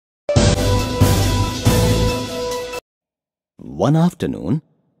One afternoon,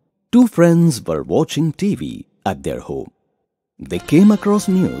 two friends were watching TV at their home. They came across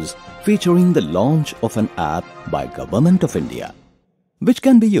news featuring the launch of an app by Government of India, which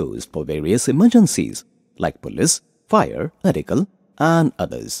can be used for various emergencies like police, fire, medical and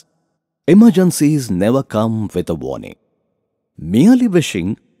others. Emergencies never come with a warning. Merely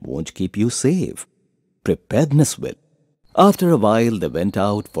wishing won't keep you safe. Preparedness will. After a while, they went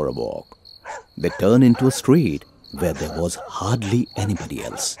out for a walk. They turned into a street where there was hardly anybody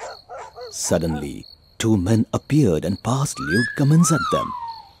else. Suddenly, two men appeared and passed lewd comments at them.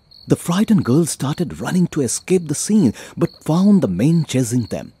 The frightened girls started running to escape the scene but found the men chasing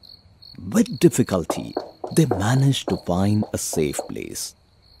them. With difficulty, they managed to find a safe place.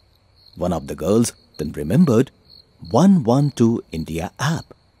 One of the girls then remembered 112 India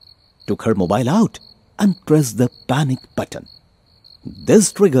app, took her mobile out and pressed the panic button.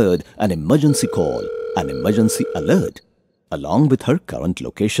 This triggered an emergency call, an emergency alert, along with her current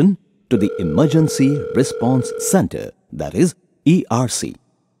location to the Emergency Response Center, that is ERC.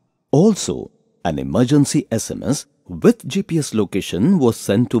 Also, an emergency SMS with GPS location was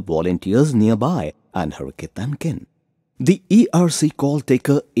sent to volunteers nearby and her kith and kin. The ERC call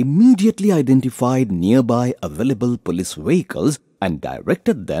taker immediately identified nearby available police vehicles and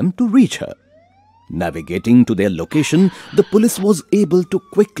directed them to reach her. Navigating to their location, the police was able to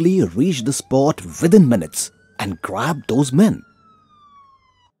quickly reach the spot within minutes and grab those men.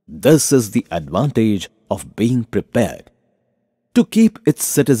 This is the advantage of being prepared. To keep its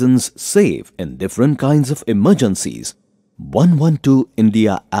citizens safe in different kinds of emergencies, 112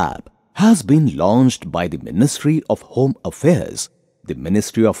 India app has been launched by the Ministry of Home Affairs, the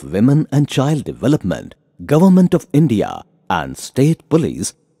Ministry of Women and Child Development, Government of India and State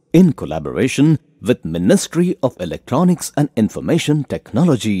Police in collaboration with Ministry of Electronics and Information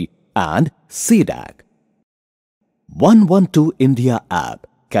Technology and CDAC. 112 India app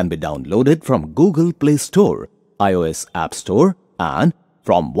can be downloaded from Google Play Store, iOS App Store and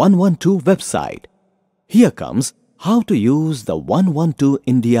from 112 website. Here comes how to use the 112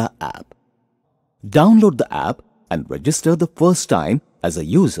 India app. Download the app and register the first time as a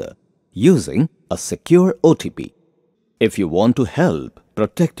user using a secure OTP. If you want to help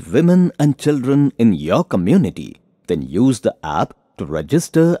protect women and children in your community, then use the app to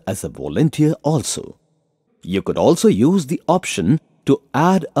register as a volunteer also. You could also use the option to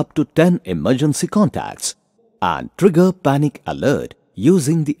add up to 10 emergency contacts and trigger panic alert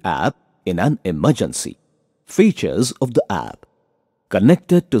using the app in an emergency. Features of the app: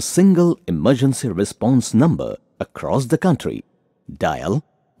 connected to single emergency response number across the country. Dial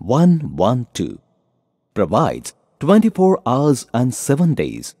 112. Provides 24 hours and 7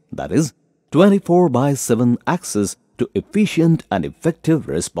 days, that is 24/7 access to efficient and effective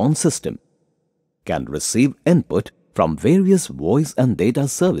response system. Can receive input from various voice and data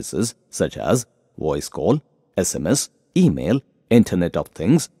services such as voice call, SMS, email, Internet of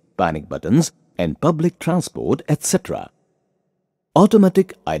Things, panic buttons and public transport, etc.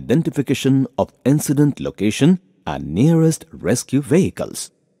 Automatic identification of incident location and nearest rescue vehicles.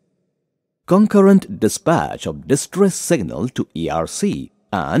 Concurrent dispatch of distress signal to ERC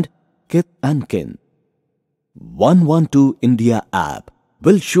and kith and kin. 112 India app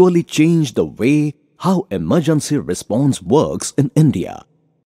will surely change the way how emergency response works in India.